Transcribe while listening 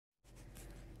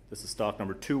This is stock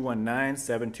number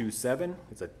 219727.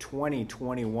 It's a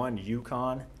 2021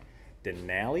 Yukon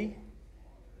Denali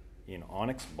in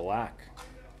onyx black.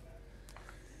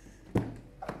 Got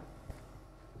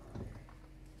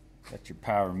your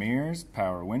power mirrors,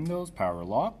 power windows, power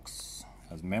locks,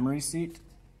 has memory seat,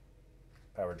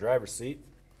 power driver's seat,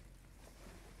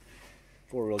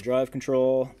 four-wheel drive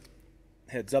control,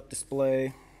 heads-up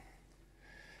display,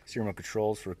 steering wheel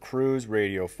controls for cruise,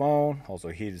 radio, phone, also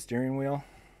a heated steering wheel.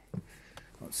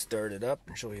 Let's start it up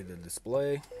and show you the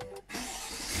display.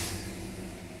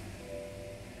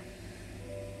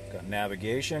 Got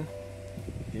navigation.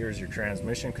 Here's your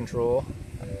transmission control.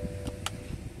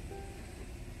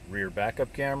 Rear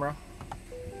backup camera.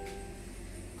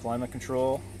 Climate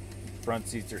control. Front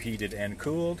seats are heated and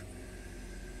cooled.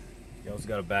 You also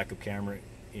got a backup camera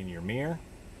in your mirror.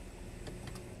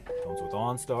 Comes with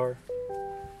OnStar.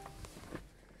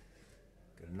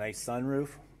 Got a nice sunroof.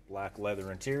 Black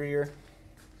leather interior.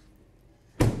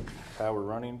 Power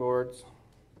running boards.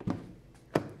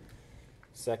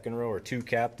 Second row are two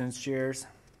captain's chairs.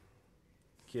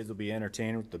 Kids will be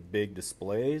entertained with the big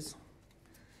displays.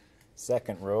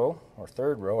 Second row, or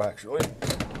third row actually.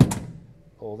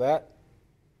 Pull that.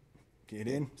 Get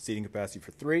in. Seating capacity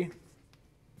for 3.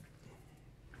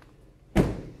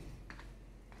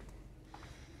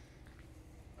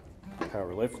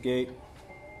 Power lift gate.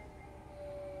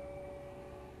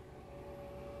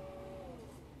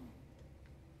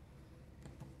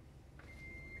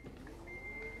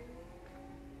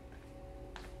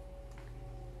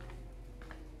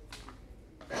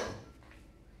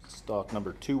 Stock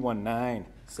number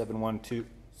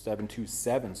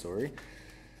 219727, sorry.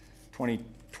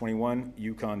 2021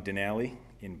 Yukon Denali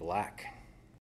in black.